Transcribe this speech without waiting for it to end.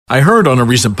I heard on a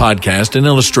recent podcast an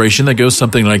illustration that goes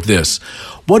something like this.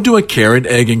 What do a carrot,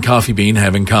 egg, and coffee bean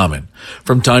have in common?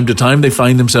 From time to time, they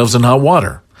find themselves in hot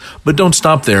water. But don't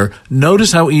stop there.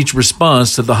 Notice how each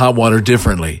responds to the hot water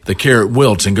differently. The carrot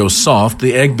wilts and goes soft,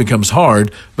 the egg becomes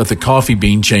hard, but the coffee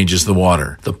bean changes the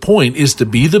water. The point is to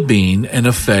be the bean and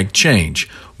affect change.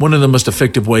 One of the most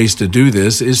effective ways to do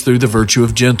this is through the virtue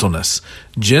of gentleness.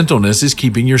 Gentleness is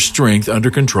keeping your strength under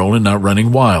control and not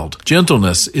running wild.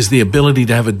 Gentleness is the ability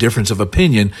to have a difference of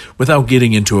opinion without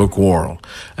getting into a quarrel.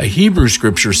 A Hebrew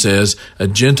scripture says, "A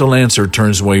gentle answer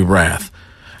turns away wrath."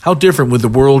 How different would the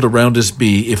world around us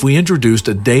be if we introduced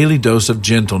a daily dose of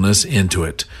gentleness into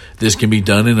it? This can be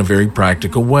done in a very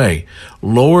practical way.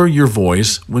 Lower your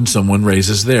voice when someone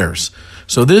raises theirs.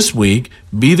 So this week,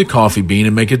 be the coffee bean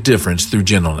and make a difference through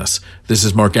gentleness. This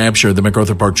is Mark Absher of the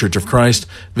MacArthur Park Church of Christ.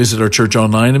 Visit our church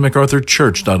online at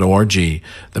macarthurchurch.org.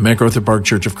 The MacArthur Park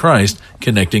Church of Christ,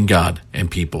 connecting God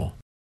and people.